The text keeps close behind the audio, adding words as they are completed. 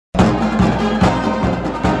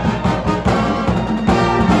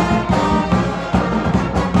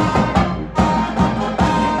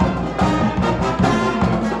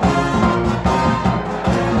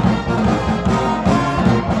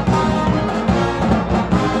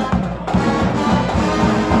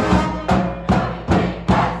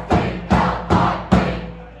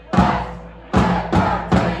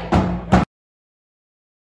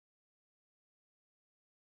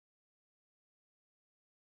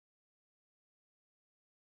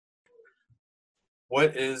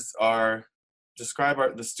what is describe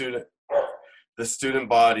the student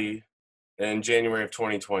body in January of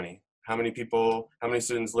 2020? How many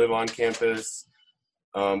students live on campus?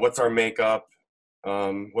 What's our makeup?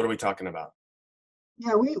 What are we talking about?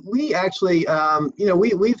 Yeah, we actually,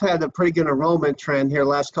 we've had a pretty good enrollment trend here the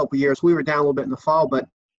last couple of years. We were down a little bit in the fall, but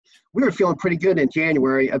we were feeling pretty good in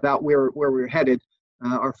January about where we were headed.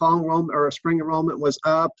 Our fall enrollment or our spring enrollment was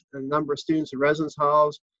up. The number of students in residence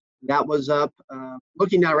halls, that was up.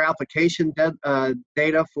 Looking at our application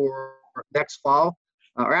data for next fall,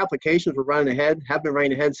 our applications were have been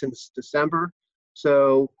running ahead since December.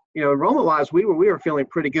 So, enrollment-wise, we were feeling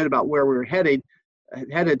pretty good about where we were headed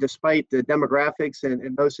despite the demographics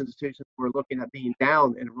and most institutions were looking at being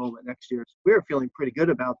down in enrollment next year. So we were feeling pretty good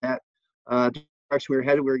about that direction we were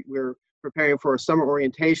headed. We're preparing for a summer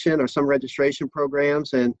orientation or some registration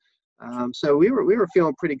programs, and so we were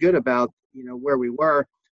feeling pretty good about where we were.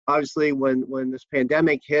 Obviously, when this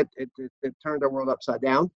pandemic hit, it turned our world upside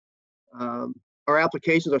down. Our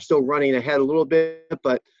applications are still running ahead a little bit,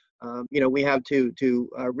 but we have to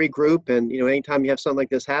regroup, and anytime you have something like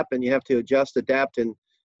this happen, you have to adjust, adapt, and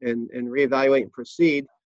reevaluate and proceed.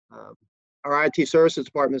 Our IT services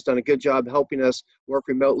department has done a good job helping us work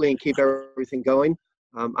remotely and keep everything going.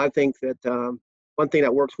 I think that one thing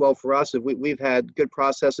that works well for us is we've had good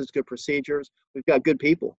processes, good procedures. We've got good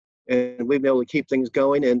people, and we've been able to keep things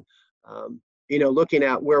going. And looking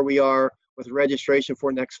at where we are with registration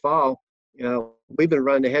for next fall, we've been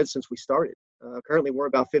running ahead since we started. Currently, we're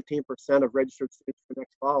about 15% of registered students for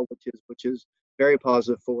next fall, which is very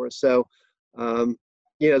positive for us. So,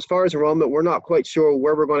 as far as enrollment, we're not quite sure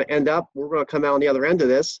where we're going to end up. We're going to come out on the other end of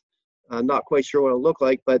this. Not quite sure what it'll look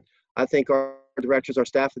like, but I think our directors, our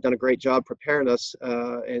staff have done a great job preparing us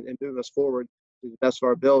and moving us forward to the best of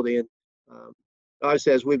our ability. And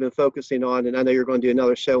obviously, as we've been focusing on, and I know you're going to do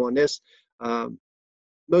another show on this,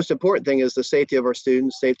 most important thing is the safety of our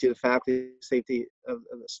students, safety of the faculty, safety of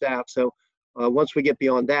the staff. So once we get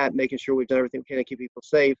beyond that, making sure we've done everything we can to keep people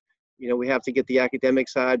safe, we have to get the academic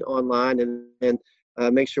side online and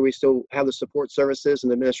make sure we still have the support services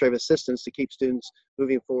and administrative assistance to keep students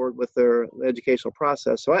moving forward with their educational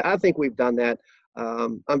process. So I think we've done that.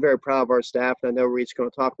 I'm very proud of our staff, and I know Reed's going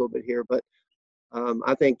to talk a little bit here, but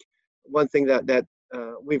I think one thing that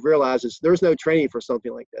we've realized is there's no training for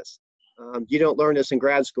something like this. You don't learn this in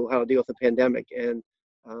grad school, how to deal with a pandemic. And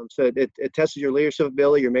so it tests your leadership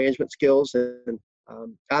ability, your management skills, and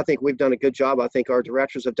I think we've done a good job. I think our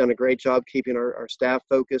directors have done a great job keeping our staff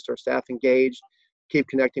focused, our staff engaged, keep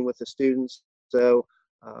connecting with the students. So,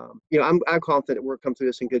 I'm confident we're come through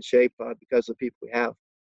this in good shape because of the people we have.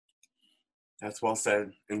 That's well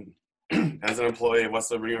said. And as an employee of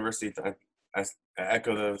West Liberty University, I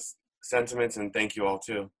echo those sentiments and thank you all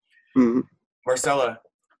too. Mm-hmm. Marcella,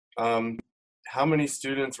 how many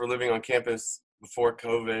students were living on campus before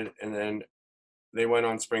COVID, and then they went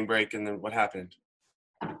on spring break, and then what happened?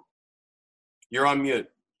 You're on mute.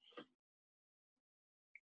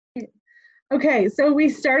 Okay, so we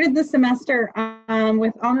started the semester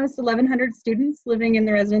with almost 1,100 students living in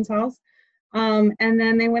the residence halls, and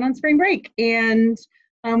then they went on spring break, and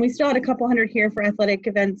we still had a couple hundred here for athletic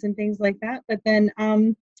events and things like that, but then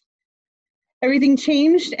everything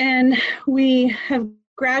changed, and we have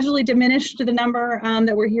gradually diminished the number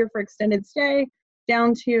that were here for extended stay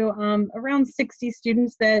down to around 60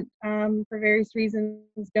 students that for various reasons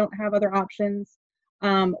don't have other options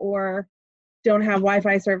or don't have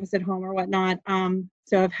Wi-Fi service at home or whatnot,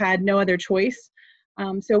 so have had no other choice.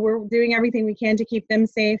 So we're doing everything we can to keep them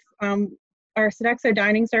safe. Our Sodexo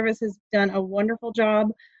dining service has done a wonderful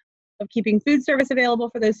job of keeping food service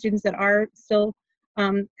available for those students that are still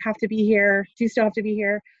have to be here, still have to be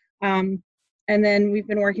here. And then we've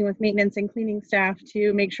been working with maintenance and cleaning staff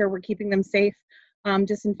to make sure we're keeping them safe,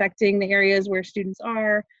 disinfecting the areas where students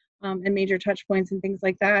are and major touch points and things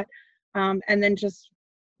like that. And then just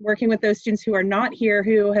working with those students who are not here,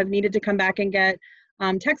 who have needed to come back and get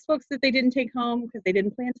textbooks that they didn't take home because they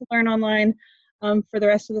didn't plan to learn online for the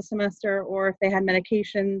rest of the semester, or if they had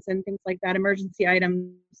medications and things like that, emergency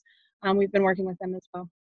items. We've been working with them as well.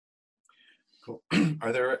 Cool.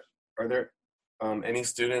 Are there any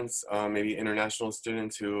students, maybe international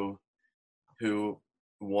students who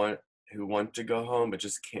want to go home but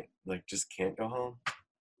just can't go home?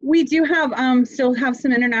 We do have still have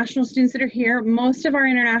some international students that are here. Most of our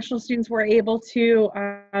international students were able to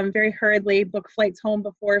very hurriedly book flights home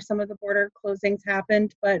before some of the border closings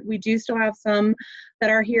happened, but we do still have some that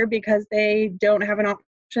are here because they don't have an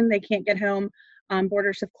option. They can't get home.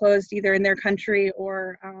 Borders have closed either in their country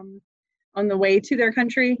or on the way to their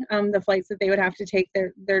country. The flights that they would have to take,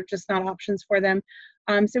 they're just not options for them.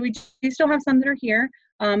 So we do still have some that are here,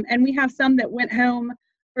 and we have some that went home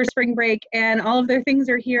for spring break, and all of their things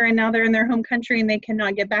are here, and now they're in their home country and they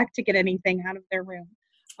cannot get back to get anything out of their room.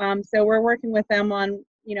 So we're working with them on,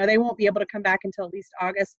 they won't be able to come back until at least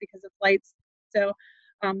August because of flights. So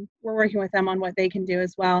we're working with them on what they can do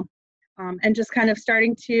as well, and just kind of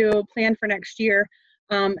starting to plan for next year,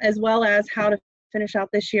 as well as how to finish out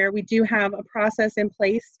this year. We do have a process in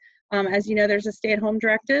place. As you know, there's a stay-at-home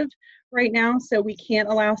directive right now, so we can't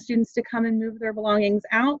allow students to come and move their belongings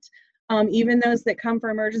out. Even those that come for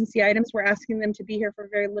emergency items, we're asking them to be here for a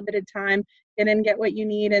very limited time, get in, get what you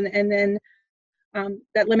need, and then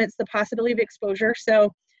that limits the possibility of exposure.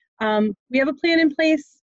 So we have a plan in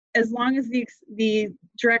place. As long as the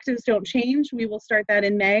directives don't change, we will start that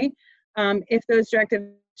in May. If those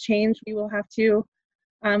directives change, we will have to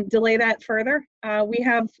delay that further. We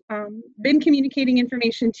have been communicating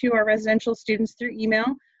information to our residential students through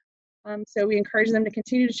email. So we encourage them to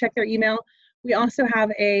continue to check their email. We also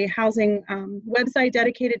have a housing website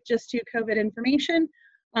dedicated just to COVID information.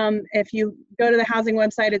 If you go to the housing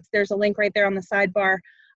website, there's a link right there on the sidebar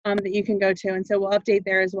that you can go to, and so we'll update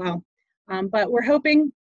there as well. But we're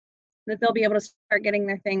hoping that they'll be able to start getting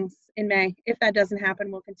their things in May. If that doesn't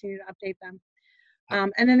happen, we'll continue to update them.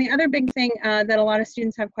 And then the other big thing that a lot of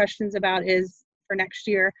students have questions about is for next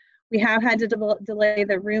year. We have had to delay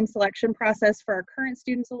the room selection process for our current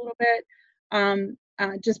students a little bit,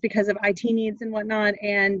 just because of IT needs and whatnot.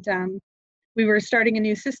 And we were starting a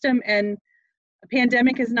new system, and a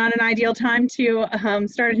pandemic is not an ideal time to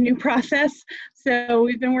start a new process. So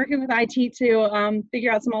we've been working with IT to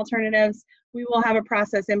figure out some alternatives. We will have a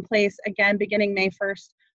process in place, again, beginning May 1st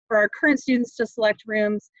for our current students to select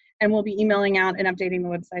rooms, and we'll be emailing out and updating the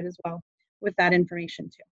website as well with that information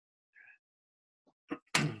too.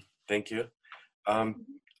 Thank you.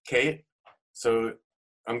 Kate, so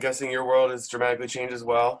I'm guessing your world has dramatically changed as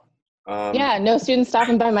well. Yeah, no students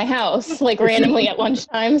stopping by my house like randomly at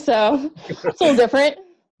lunchtime, so it's a little different.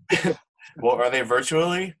 Well, are they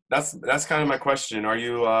virtually? That's kind of my question. Are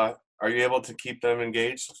you able to keep them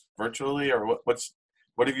engaged virtually, or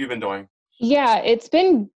what have you been doing? Yeah, it's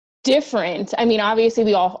been different. I mean, obviously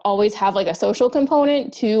we always have like a social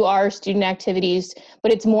component to our student activities,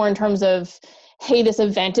 but it's more in terms of, hey, this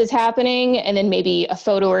event is happening, and then maybe a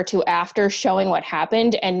photo or two after showing what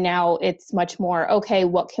happened. And now it's much more, okay,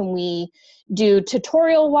 what can we do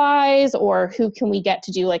tutorial wise, or who can we get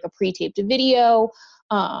to do like a pre-taped video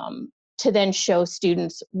to then show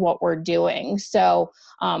students what we're doing. So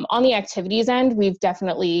on the activities end, we've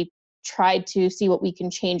definitely tried to see what we can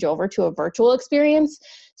change over to a virtual experience.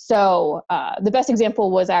 So the best example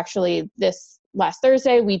was actually this last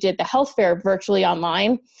Thursday. We did the health fair virtually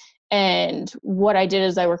online. And what I did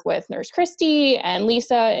is I worked with Nurse Christy and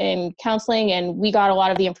Lisa in counseling, and we got a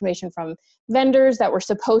lot of the information from vendors that were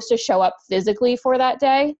supposed to show up physically for that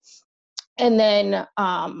day. And then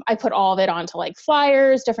I put all of it onto like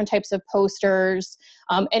flyers, different types of posters,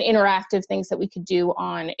 and interactive things that we could do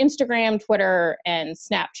on Instagram, Twitter, and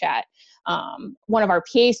Snapchat. One of our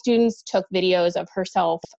PA students took videos of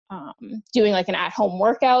herself doing like an at-home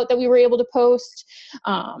workout that we were able to post.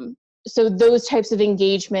 So those types of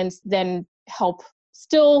engagements then help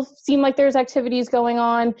still seem like there's activities going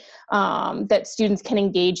on that students can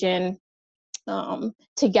engage in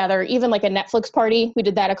together, even like a Netflix party. We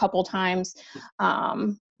did that a couple times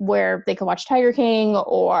where they could watch Tiger King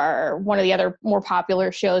or one of the other more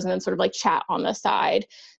popular shows and then sort of like chat on the side.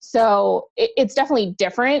 So it's definitely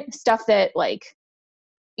different stuff that like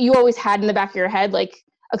you always had in the back of your head, like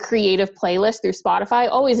a creative playlist through Spotify,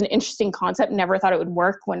 always an interesting concept. Never thought it would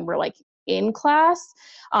work when we're like in class.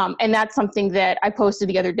 And that's something that I posted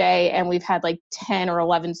the other day, and we've had like 10 or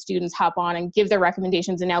 11 students hop on and give their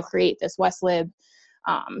recommendations and now create this Westlib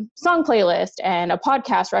song playlist and a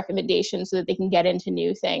podcast recommendation so that they can get into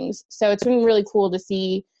new things. So it's been really cool to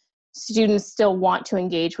see students still want to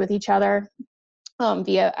engage with each other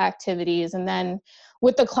via activities. And then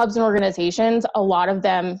with the clubs and organizations, a lot of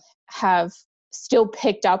them have still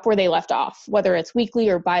picked up where they left off, whether it's weekly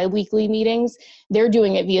or bi-weekly meetings. They're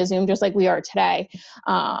doing it via Zoom just like we are today.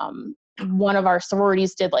 One of our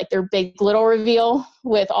sororities did like their big little reveal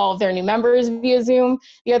with all of their new members via Zoom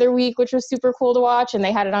the other week, which was super cool to watch. And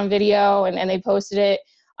they had it on video and they posted it.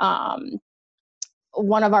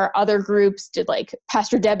 One of our other groups did like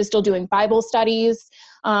Pastor Deb is still doing Bible studies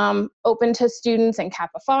open to students and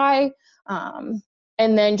Kappa Phi.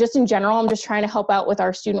 And then just in general, I'm just trying to help out with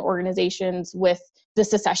our student organizations with the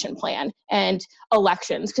secession plan and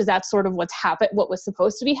elections, because that's sort of what was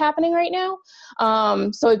supposed to be happening right now.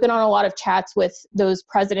 So I've been on a lot of chats with those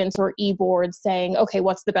presidents or e-boards saying, okay,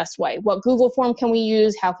 what's the best way? What Google form can we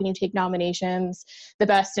use? How can you take nominations? The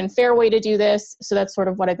best and fair way to do this. So that's sort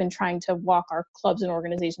of what I've been trying to walk our clubs and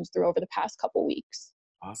organizations through over the past couple weeks.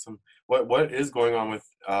 Awesome. What is going on with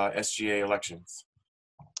SGA elections?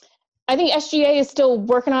 I think SGA is still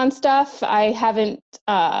working on stuff. I haven't,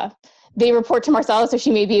 they report to Marcella, so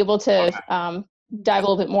she may be able to dive a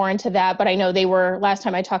little bit more into that. But I know last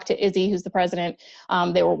time I talked to Izzy, who's the president,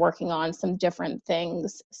 they were working on some different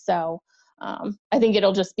things. So I think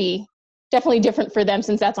it'll just be definitely different for them,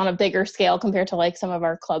 since that's on a bigger scale compared to like some of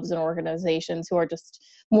our clubs and organizations who are just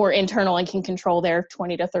more internal and can control their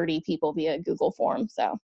 20 to 30 people via Google form.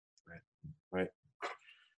 So. Right.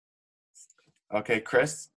 Okay,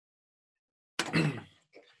 Chris.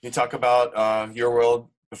 You talk about your world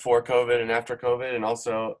before COVID and after COVID, and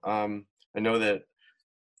also I know that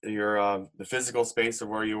your the physical space of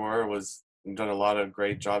where you were you've done a lot of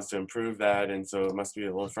great jobs to improve that, and so it must be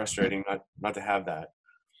a little frustrating not to have that.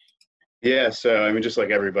 Yeah, so I mean, just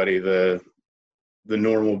like everybody, the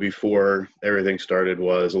normal before everything started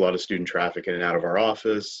was a lot of student traffic in and out of our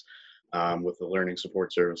office. With the learning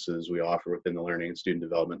support services we offer within the Learning and Student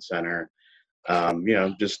Development Center.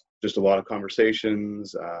 Just a lot of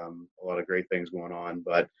conversations, a lot of great things going on.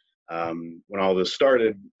 But when all this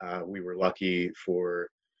started, we were lucky for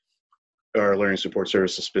our learning support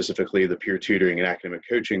services, specifically the peer tutoring and academic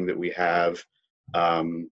coaching that we have,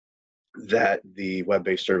 that the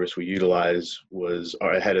web-based service we utilize was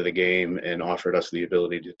ahead of the game and offered us the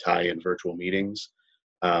ability to tie in virtual meetings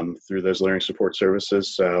through those learning support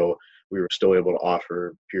services. So we were still able to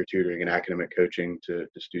offer peer tutoring and academic coaching to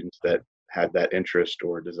students that had that interest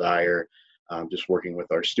or desire, just working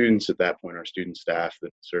with our students at that point, our student staff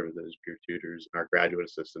that serve as those peer tutors, and our graduate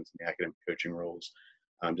assistants in the academic coaching roles,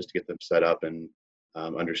 just to get them set up and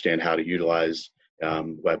understand how to utilize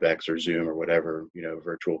WebEx or Zoom or whatever,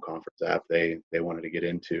 virtual conference app they wanted to get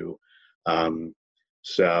into.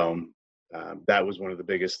 That was one of the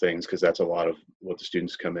biggest things, because that's a lot of what the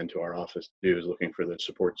students come into our office to do, is looking for the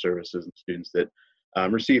support services and students that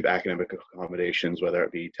receive academic accommodations, whether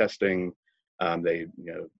it be testing. They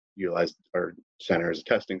utilize our center as a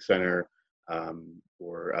testing center,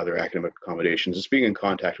 or other academic accommodations. Just being in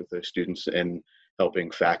contact with those students and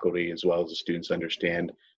helping faculty as well as the students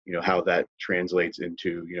understand how that translates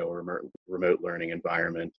into a remote learning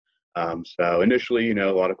environment. So initially,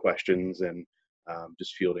 a lot of questions and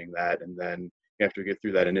just fielding that, and then after we get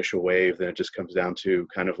through that initial wave, then it just comes down to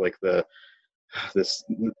kind of like that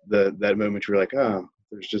moment you're like, oh,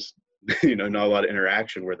 there's just not a lot of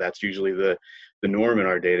interaction, where that's usually the norm in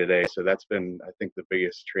our day-to-day. So that's been, I think, the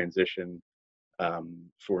biggest transition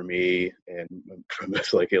for me, and from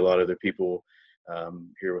most likely a lot of other people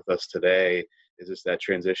here with us today, is just that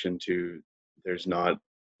transition to there's not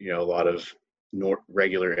a lot of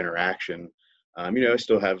regular interaction. I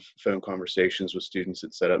still have phone conversations with students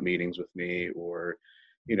that set up meetings with me, or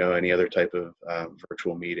any other type of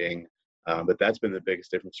virtual meeting, but that's been the biggest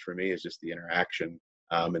difference for me, is just the interaction.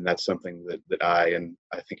 And that's something that I, and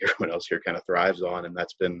I think everyone else here, kind of thrives on. And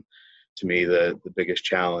that's been, to me, the biggest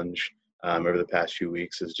challenge over the past few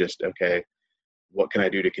weeks, is just, okay, what can I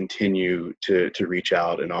do to continue to reach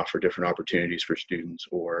out and offer different opportunities for students,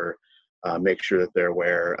 or make sure that they're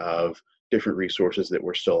aware of different resources that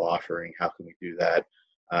we're still offering? How can we do that?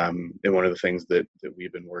 And one of the things that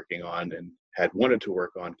we've been working on and had wanted to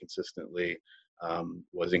work on consistently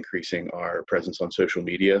was increasing our presence on social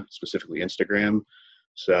media, specifically Instagram.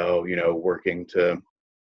 So, working to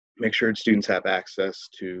make sure students have access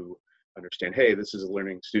to understand, hey, this is a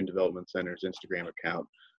Learning Student Development Center's Instagram account,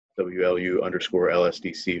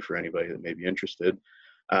 WLU_LSDC, for anybody that may be interested.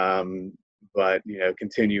 But,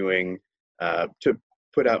 continuing to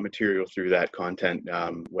put out material through that content,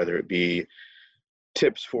 whether it be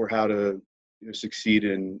tips for how to succeed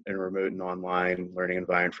in a remote and online learning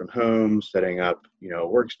environment from home, setting up, a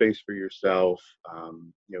workspace for yourself,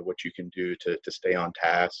 what you can do to stay on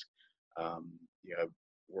task. I've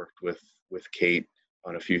worked with Kate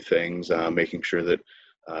on a few things, making sure that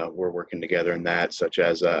we're working together in that, such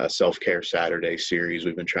as a self-care Saturday series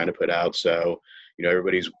we've been trying to put out. So,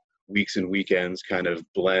 everybody's weeks and weekends kind of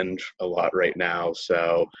blend a lot right now.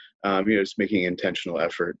 So, just making an intentional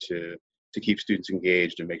effort to keep students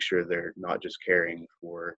engaged and make sure they're not just caring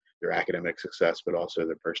for their academic success, but also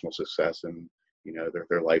their personal success and,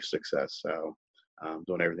 their life success. So,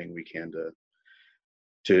 doing everything we can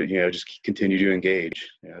to just continue to engage.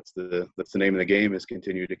 That's the name of the game, is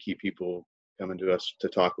continue to keep people coming to us to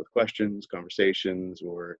talk with questions, conversations,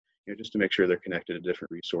 or just to make sure they're connected to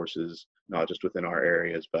different resources, not just within our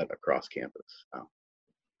areas, but across campus.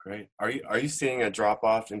 Great. Are you seeing a drop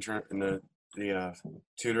off in the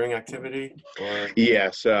tutoring activity? Or?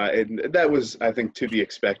 Yes, and that was, I think, to be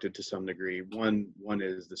expected to some degree. One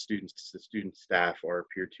is the student staff, our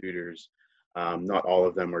peer tutors. Not all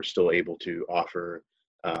of them are still able to offer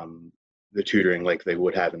the tutoring like they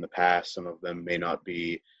would have in the past. Some of them may not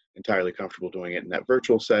be entirely comfortable doing it in that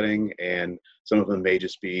virtual setting, and some of them may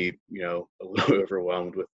just be, a little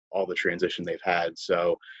overwhelmed with all the transition they've had.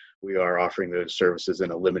 So we are offering those services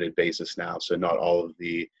in a limited basis now. So not all of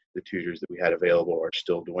the tutors that we had available are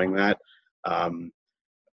still doing that.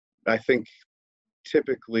 I think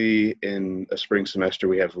typically in a spring semester,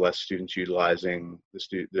 we have less students utilizing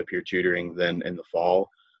the peer tutoring than in the fall.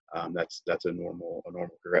 That's a normal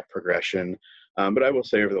progression. But I will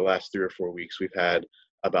say over the last 3 or 4 weeks, we've had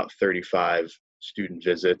about 35 student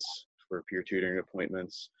visits for peer tutoring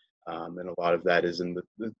appointments. And a lot of that is in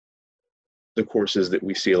the courses that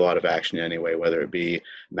we see a lot of action anyway, whether it be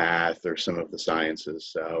math or some of the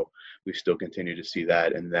sciences. So we still continue to see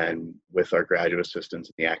that. And then with our graduate assistants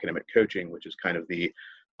and the academic coaching, which is kind of the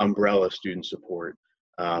umbrella student support,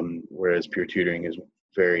 whereas peer tutoring is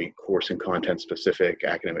very course and content specific,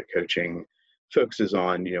 academic coaching focuses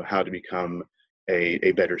on, how to become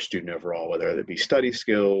a better student overall, whether it be study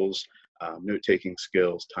skills, note-taking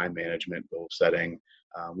skills, time management, goal setting.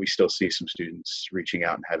 We still see some students reaching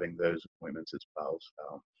out and having those appointments as well.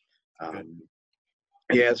 So,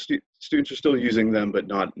 students are still using them, but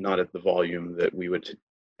not at the volume that we would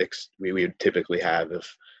typically have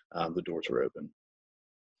if the doors were open.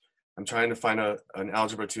 I'm trying to find an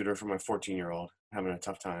algebra tutor for my 14-year-old. Having a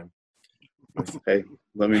tough time. Hey,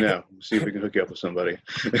 let me know. See if we can hook you up with somebody.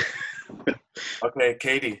 Okay,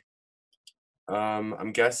 Katie.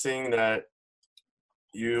 I'm guessing that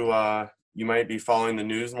you might be following the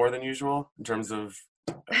news more than usual in terms of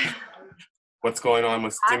what's going on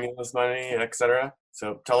with stimulus money, etc.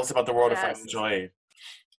 So tell us about the world of financial aid.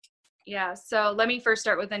 Yeah, so let me first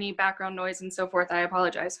start with any background noise and so forth. I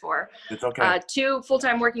apologize for. It's okay. 2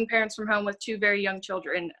 full-time working parents from home with 2 very young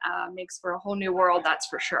children makes for a whole new world, that's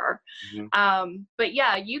for sure. Mm-hmm. But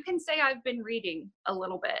yeah, you can say I've been reading a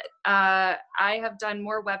little bit. I have done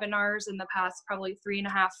more webinars in the past probably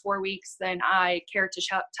 3.5, 4 weeks than I care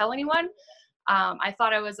to tell anyone. I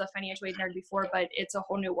thought I was a financial aid nerd before, but it's a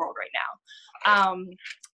whole new world right now.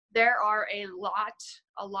 There are a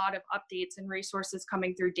lot of updates and resources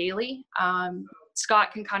coming through daily.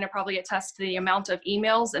 Scott can kind of probably attest to the amount of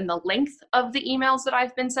emails and the length of the emails that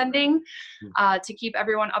I've been sending to keep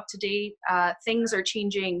everyone up to date. Things are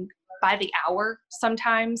changing by the hour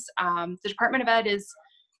sometimes. The Department of Ed is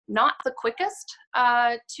not the quickest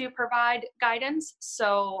to provide guidance.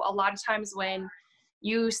 So a lot of times when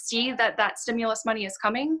you see that stimulus money is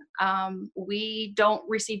coming, we don't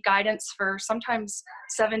receive guidance for sometimes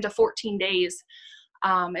 7 to 14 days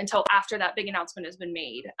until after that big announcement has been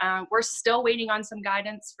made. We're still waiting on some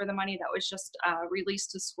guidance for the money that was just released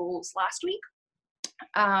to schools last week.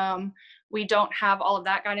 We don't have all of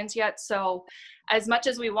that guidance yet. So as much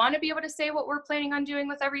as we want to be able to say what we're planning on doing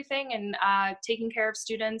with everything and taking care of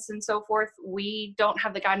students and so forth, we don't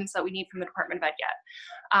have the guidance that we need from the Department of Ed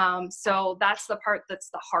yet. So that's the part that's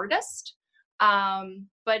the hardest.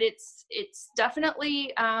 But it's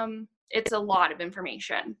definitely, it's a lot of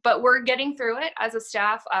information, but we're getting through it as a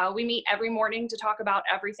staff. We meet every morning to talk about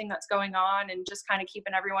everything that's going on and just kind of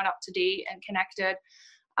keeping everyone up to date and connected.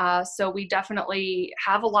 So we definitely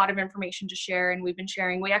have a lot of information to share, and we've been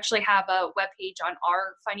sharing. We actually have a webpage on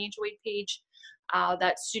our financial aid page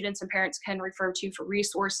that students and parents can refer to for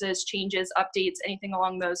resources, changes, updates, anything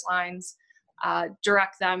along those lines.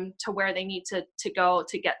 Direct them to where they need to go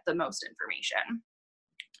to get the most information.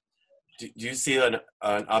 Do you see an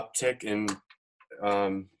uptick in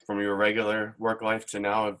from your regular work life to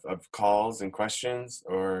now of calls and questions,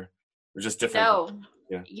 or just different? No.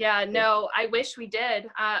 Yeah, no, I wish we did.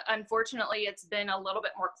 Unfortunately, it's been a little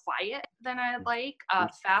bit more quiet than I'd like.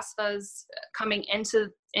 FAFSAs coming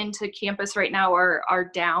into campus right now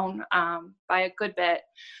are down by a good bit.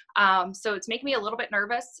 So it's making me a little bit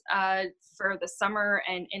nervous for the summer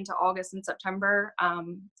and into August and September.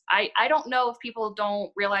 I don't know if people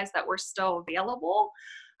don't realize that we're still available.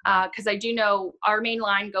 Because I do know our main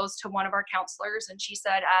line goes to one of our counselors, and she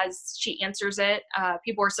said as she answers it,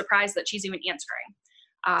 people are surprised that she's even answering.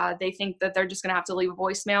 They think that they're just going to have to leave a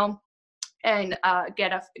voicemail and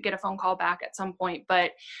get a phone call back at some point.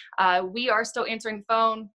 But we are still answering the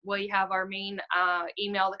phone. We have our main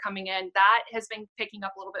email coming in. That has been picking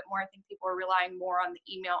up a little bit more. I think people are relying more on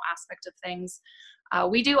the email aspect of things.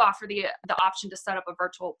 We do offer the option to set up a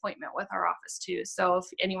virtual appointment with our office too. So if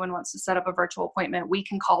anyone wants to set up a virtual appointment, we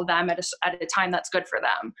can call them at a time that's good for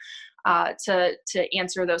them to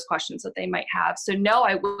answer those questions that they might have. So no,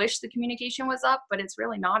 I wish the communication was up, but it's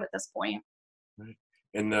really not at this point. Right.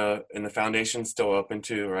 And the foundation's still open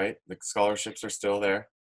too, right? The scholarships are still there.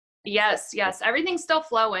 Yes, everything's still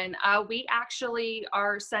flowing. We actually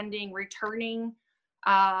are sending returning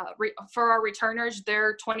for our returners,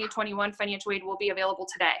 their 2021 financial aid will be available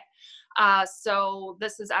today. So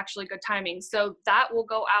this is actually good timing. So that will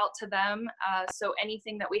go out to them. So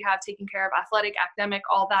anything that we have taken care of, athletic, academic,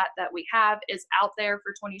 all that we have is out there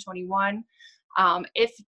for 2021.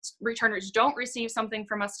 If returners don't receive something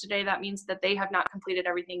from us today, that means that they have not completed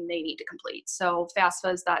everything they need to complete. So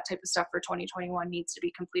FAFSAs, that type of stuff for 2021 needs to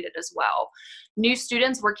be completed as well. New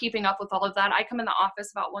students, we're keeping up with all of that. I come in the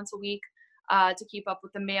office about once a week to keep up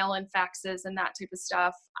with the mail and faxes and that type of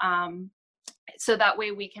stuff. So that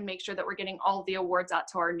way we can make sure that we're getting all the awards out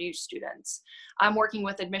to our new students. I'm working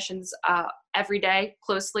with admissions every day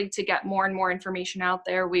closely to get more and more information out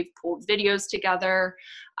there. We've pulled videos together.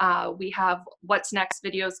 We have what's next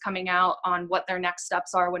videos coming out on what their next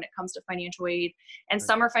steps are when it comes to financial aid. And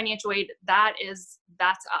summer financial aid,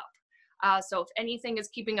 that's up. So if anything is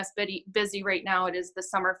keeping us busy right now, it is the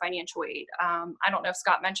summer financial aid. I don't know if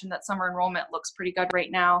Scott mentioned that summer enrollment looks pretty good right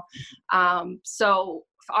now.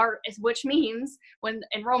 Which means when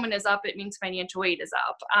enrollment is up, it means financial aid is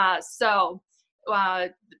up.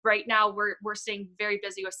 Right now we're staying very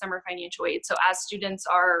busy with summer financial aid. So as students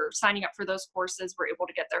are signing up for those courses, we're able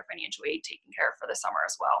to get their financial aid taken care of for the summer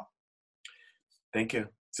as well. Thank you.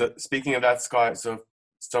 So speaking of that, Scott, so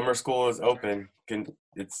summer school is open.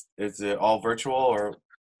 Is it all virtual or?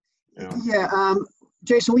 You know? Yeah,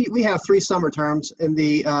 Jason, we have 3 summer terms, and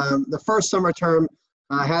the first summer term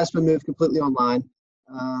has been moved completely online.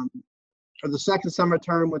 For the second summer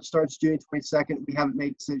term, which starts June 22nd, we haven't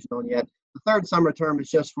made a decision on yet. The third summer term is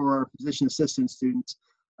just for our physician assistant students.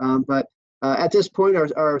 But at this point,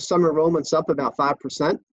 our summer enrollment's up about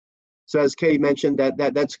 5%. So as Katie mentioned,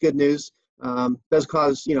 that's good news. Does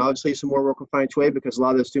cause, obviously some more work with financial aid because a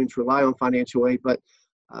lot of the students rely on financial aid. But,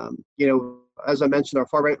 as I mentioned,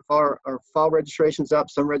 our fall registration's up,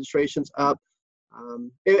 some registrations up.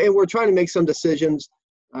 And we're trying to make some decisions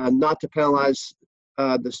not to penalize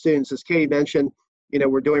the students. As Katie mentioned,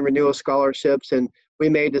 we're doing renewal scholarships, and we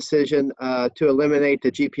made a decision to eliminate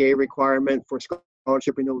the GPA requirement for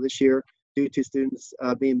scholarship renewal this year due to students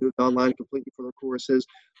being moved online completely for their courses.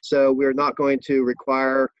 So we're not going to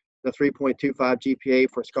require the 3.25 GPA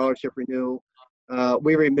for scholarship renewal.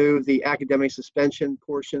 We removed the academic suspension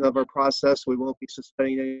portion of our process. We won't be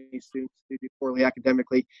suspending any students who do poorly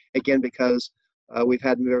academically, again, because we've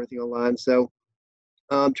had to move everything online. So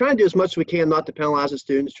trying to do as much as we can not to penalize the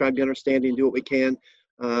students, try to be understanding, do what we can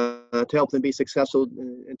to help them be successful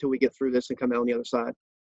until we get through this and come out on the other side.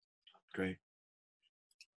 Great.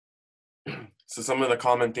 So some of the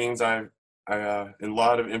common themes a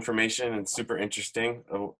lot of information and super interesting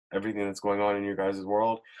of everything that's going on in your guys'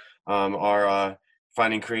 world are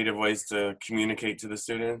finding creative ways to communicate to the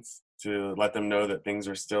students, to let them know that things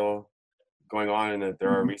are still going on and that there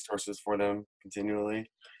are resources for them continually.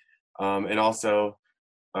 And also,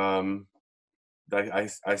 I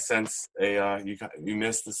sense you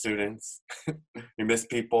miss the students, you miss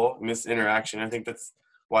people, you miss interaction. I think that's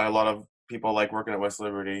why a lot of people like working at West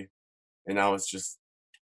Liberty, and now it's just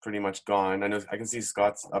pretty much gone. I know I can see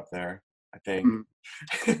Scott's up there, I think.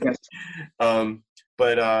 Yes.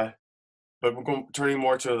 But we're turning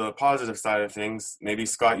more to the positive side of things. Maybe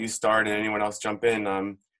Scott, you start, and anyone else jump in.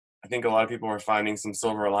 I think a lot of people are finding some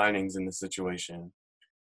silver linings in the situation.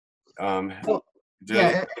 Did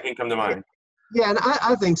anything come to mind? Yeah, and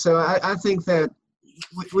I think so. I think that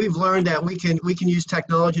we've learned that we can use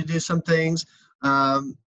technology to do some things. I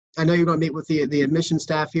know you're going to meet with the admission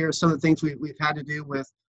staff here. Some of the things we've had to do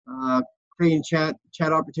with creating chat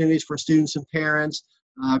opportunities for students and parents,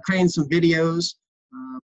 creating some videos.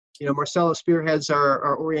 Marcella spearheads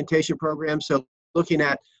our orientation program, so looking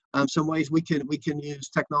at some ways we can use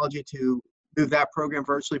technology to move that program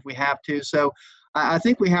virtually if we have to. So I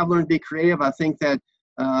think we have learned to be creative. I think that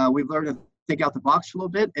we've learned to think out the box a little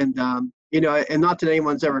bit, and and not that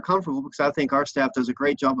anyone's ever comfortable, because I think our staff does a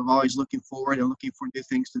great job of always looking forward and looking for new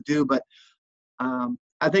things to do. But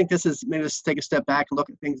I think this has made us take a step back and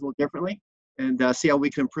look at things a little differently and see how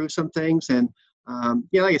we can improve some things. And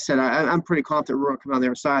like I said, I'm pretty confident we're going to come on the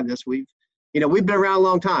other side of this. We've been around a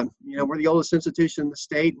long time. We're the oldest institution in the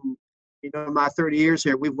state, and in my 30 years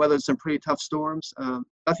here, we've weathered some pretty tough storms.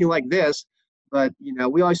 Nothing like this, but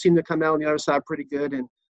we always seem to come out on the other side pretty good.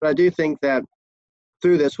 But I do think that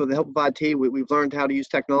through this with the help of IT. We've learned how to use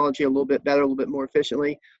technology a little bit better, a little bit more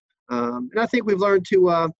efficiently. And I think we've learned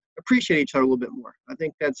to appreciate each other a little bit more. I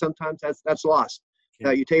think that sometimes that's lost.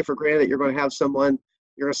 You take for granted that you're going to have someone,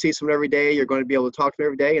 you're going to see someone every day, you're going to be able to talk to them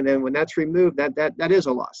every day, and then when that's removed, that is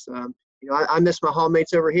a loss. I miss my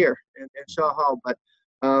hallmates over here in Shaw Hall, but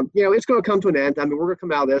it's going to come to an end. I mean, we're going to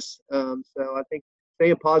come out of this. So I think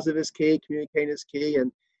staying positive is key, communicating is key,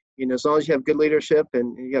 and as long as you have good leadership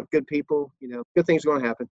and you have good people, good things are going to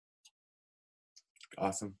happen.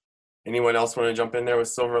 Awesome. Anyone else want to jump in there with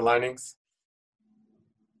silver linings?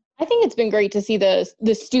 I think it's been great to see the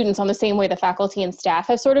students on the same way the faculty and staff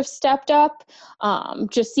have sort of stepped up,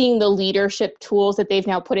 just seeing the leadership tools that they've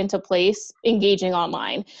now put into place, engaging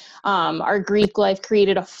online. Our Greek life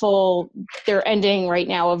created they're ending right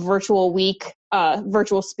now a virtual week,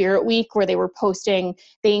 virtual spirit week, where they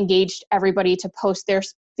engaged everybody to post their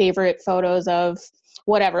favorite photos of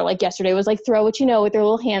whatever. Like yesterday was like throw what you know with their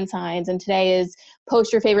little hand signs, and today is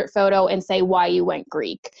post your favorite photo and say why you went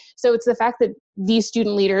Greek. So it's the fact that these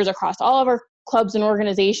student leaders across all of our clubs and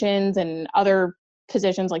organizations and other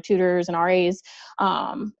positions like tutors and RAs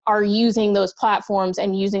are using those platforms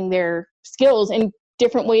and using their skills in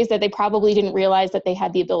different ways that they probably didn't realize that they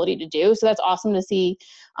had the ability to do. So that's awesome to see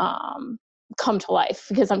come to life,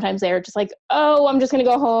 because sometimes they're just like, oh, I'm just going to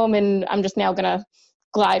go home and I'm just now going to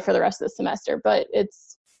glide for the rest of the semester. But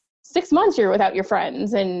it's 6 months you're without your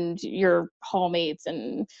friends and your hallmates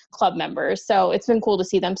and club members. So it's been cool to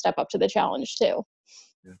see them step up to the challenge too.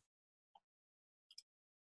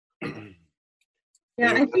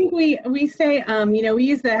 Yeah, I think we say, we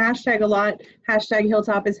use the hashtag a lot, hashtag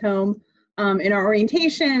Hilltop is home, in our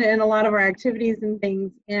orientation and a lot of our activities and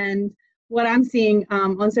things. And what I'm seeing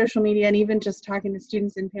on social media and even just talking to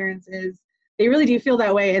students and parents is they really do feel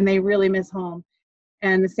that way and they really miss home.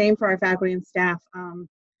 And the same for our faculty and staff.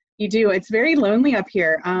 It's very lonely up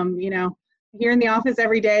here. Here in the office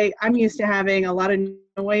every day, I'm used to having a lot of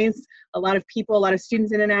noise, a lot of people, a lot of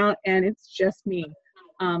students in and out, and it's just me.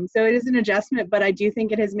 So it is an adjustment, but I do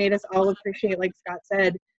think it has made us all appreciate, like Scott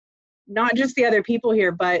said, not just the other people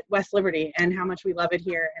here, but West Liberty and how much we love it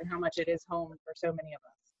here and how much it is home for so many of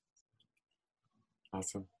us.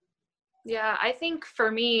 Awesome. Yeah, I think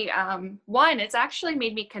for me, one, it's actually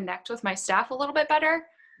made me connect with my staff a little bit better.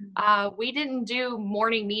 We didn't do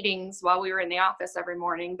morning meetings while we were in the office every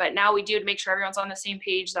morning, but now we do to make sure everyone's on the same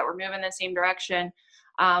page, that we're moving in the same direction.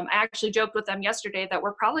 I actually joked with them yesterday that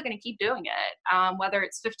we're probably going to keep doing it, whether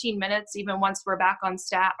it's 15 minutes, even once we're back on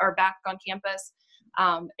staff or back on campus.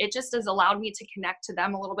 It just has allowed me to connect to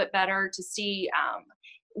them a little bit better, to see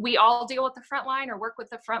we all deal with the frontline or work with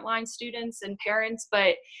the frontline students and parents,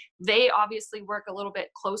 but they obviously work a little bit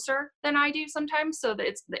closer than I do sometimes. So that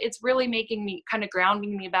it's really making me kind of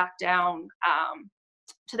grounding me back down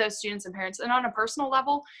to those students and parents. And on a personal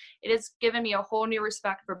level, it has given me a whole new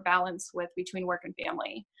respect for balance between work and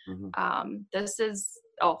family. Mm-hmm. This is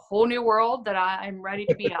a whole new world that I'm ready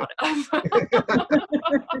to be out of.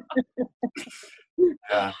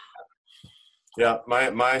 Yeah. Yeah,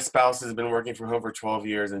 my spouse has been working from home for 12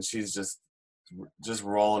 years, and she's just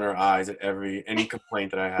rolling her eyes at any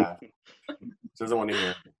complaint that I have. She doesn't want to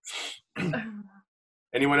hear it.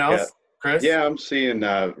 Anyone else? Yeah. Chris? Yeah, I'm seeing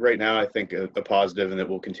right now, I think a positive, and that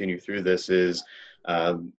will continue through this, is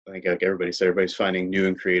I think like everybody said, everybody's finding new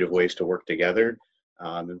and creative ways to work together.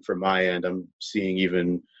 And from my end, I'm seeing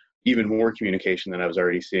even more communication than I was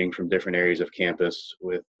already seeing from different areas of campus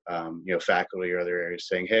with faculty or other areas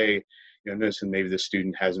saying, hey, noticing maybe the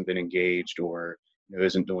student hasn't been engaged or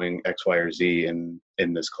isn't doing X, Y, or Z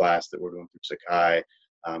in this class that we're doing through Sakai.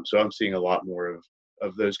 So I'm seeing a lot more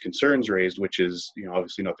of those concerns raised, which is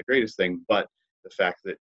obviously not the greatest thing, but the fact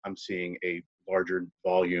that I'm seeing a larger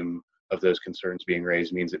volume of those concerns being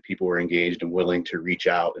raised means that people are engaged and willing to reach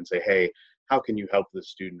out and say, hey, how can you help the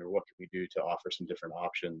student, or what can we do to offer some different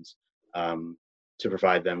options to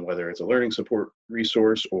provide them, whether it's a learning support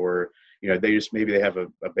resource or maybe they have a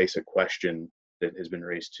basic question that has been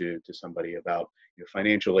raised to somebody about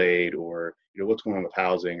financial aid or what's going on with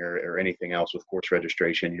housing or anything else with course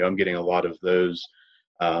registration. I'm getting a lot of those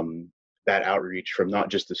that outreach from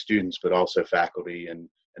not just the students but also faculty and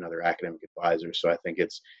other academic advisors. So I think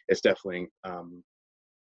it's definitely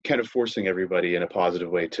kind of forcing everybody in a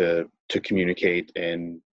positive way to communicate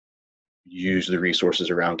and use the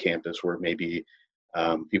resources around campus where maybe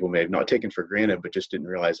people may have not taken for granted, but just didn't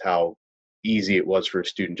realize how easy it was for a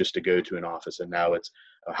student just to go to an office. And now it's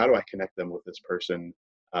how do I connect them with this person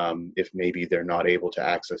if maybe they're not able to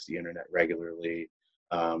access the internet regularly,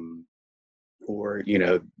 or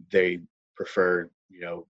they prefer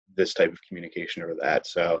this type of communication or that.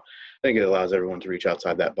 So I think it allows everyone to reach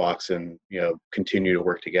outside that box and, continue to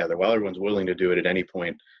work together. While everyone's willing to do it at any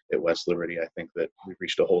point at West Liberty, I think that we've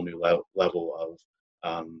reached a whole new level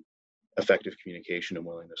of effective communication and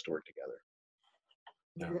willingness to work together.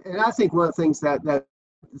 Yeah. And I think one of the things that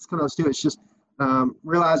it's kind of students just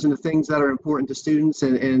realizing the things that are important to students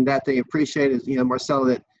and that they appreciate is, Marcella,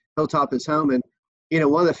 that Hilltop is home. And,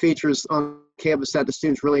 one of the features on campus that the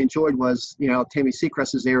students really enjoyed was, Tammy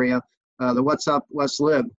Seacrest's area, the What's Up West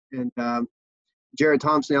Lib. And Jared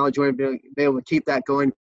Thompson and Allie Joy being able to keep that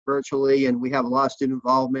going virtually, and we have a lot of student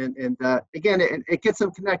involvement. And again, it gets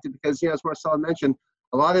them connected because, as Marcella mentioned,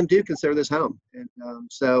 a lot of them do consider this home. And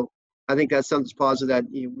so I think that's something positive that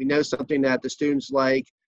we know something that the students like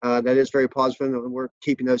that is very positive, and we're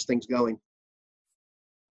keeping those things going.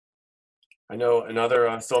 I know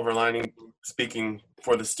another silver lining, speaking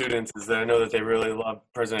for the students, is that I know that they really love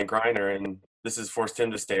President Griner, and this has forced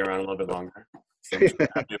him to stay around a little bit longer. So I'm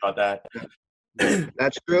happy about that.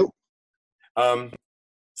 That's true.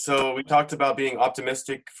 So we talked about being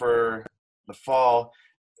optimistic for the fall.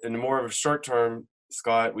 In more of a short term,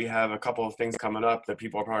 Scott, we have a couple of things coming up that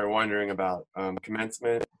people are probably wondering about.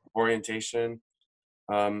 Commencement, orientation.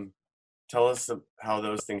 Tell us how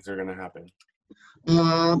those things are going to happen.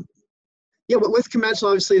 Yeah, but with commencement,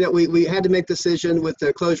 obviously, that we had to make the decision with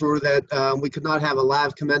the closure order that we could not have a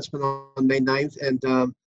live commencement on May 9th.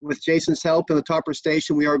 And with Jason's help in the Topper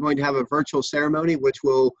Station, we are going to have a virtual ceremony, which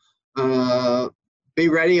will be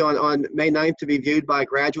ready on May 9th to be viewed by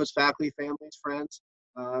graduates, faculty, families, friends.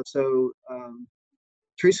 So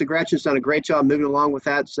Teresa Gretchen's done a great job moving along with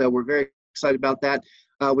that, so we're very excited about that.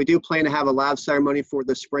 We do plan to have a live ceremony for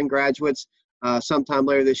the spring graduates sometime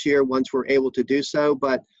later this year once we're able to do so.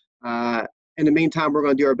 But in the meantime, we're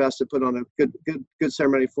going to do our best to put on a good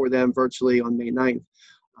ceremony for them virtually on May 9th.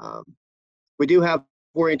 We do have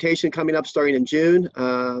orientation coming up starting in June.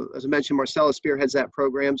 As I mentioned, Marcella spearheads that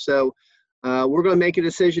program. So we're going to make a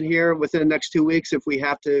decision here within the next 2 weeks if we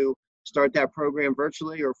have to start that program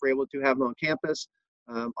virtually or if we're able to have it on campus.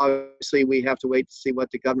 Obviously, we have to wait to see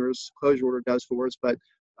what the governor's closure order does for us, but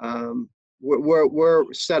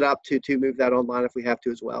we're set up to move that online if we have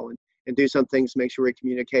to as well and do some things to make sure we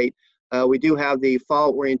communicate. We do have the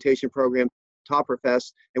fall orientation program, Topper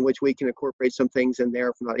Fest, in which we can incorporate some things in there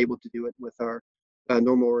if we're not able to do it with our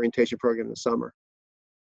normal orientation program in the summer.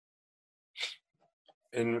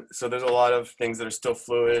 And so there's a lot of things that are still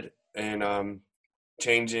fluid and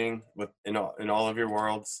changing in all of your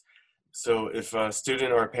worlds. So if a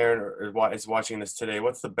student or a parent is watching this today,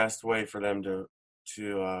 what's the best way for them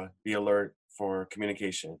to be alert for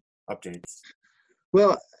communication updates?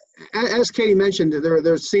 Well, as Katie mentioned,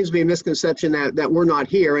 there seems to be a misconception that we're not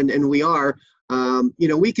here, and we are.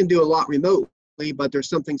 We can do a lot remotely, but there's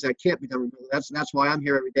some things that can't be done remotely. That's why I'm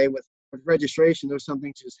here every day with registration. There's some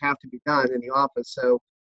things that just have to be done in the office. So,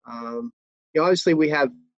 obviously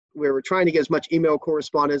we're trying to get as much email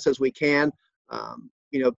correspondence as we can.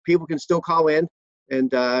 People can still call in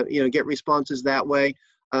and get responses that way.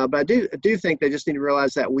 But I do think they just need to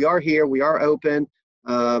realize that we are here, we are open.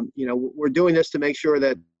 We're doing this to make sure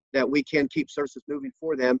that we can keep services moving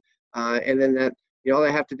for them. And then that, all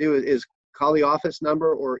they have to do is call the office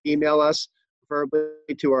number or email us,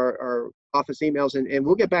 preferably to our office emails, and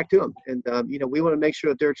we'll get back to them. And, we want to make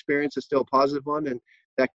sure that their experience is still a positive one and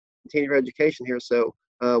that continued education here. So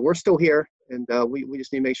we're still here, and we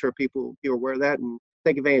just need to make sure people are aware of that and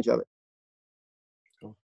take advantage of it.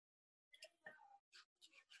 Cool.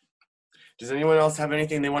 Does anyone else have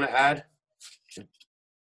anything they want to add?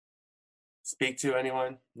 Speak to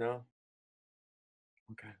anyone? No?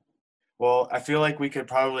 Okay. Well, I feel like we could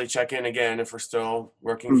probably check in again if we're still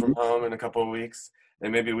working from home in a couple of weeks,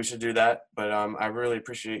 and maybe we should do that. But I really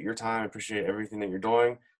appreciate your time. I appreciate everything that you're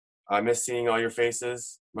doing. I miss seeing all your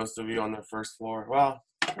faces, most of you on the first floor. Well,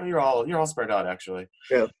 you're all spread out actually.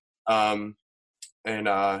 Yeah. And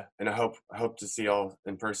I hope to see y'all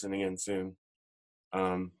in person again soon.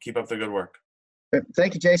 Keep up the good work.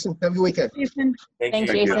 Thank you, Jason. Have a good weekend. Jason. Thank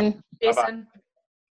you. Jason. Bye-bye.